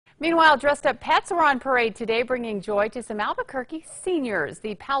Meanwhile, dressed-up pets were on parade today, bringing joy to some Albuquerque seniors.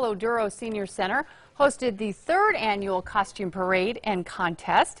 The Palo Duro Senior Center hosted the third annual costume parade and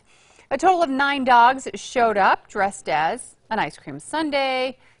contest. A total of 9 dogs showed up dressed as an ice cream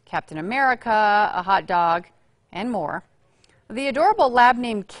sundae, Captain America, a hot dog, and more. The adorable lab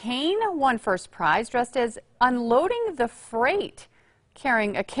named Kane won first prize, dressed as unloading the freight,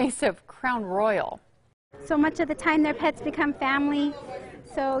 carrying a case of Crown Royal. So much of the time their pets become family,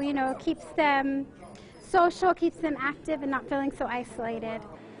 so it keeps them social, keeps them active and not feeling so isolated.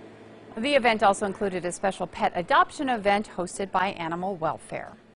 The event also included a special pet adoption event hosted by Animal Welfare.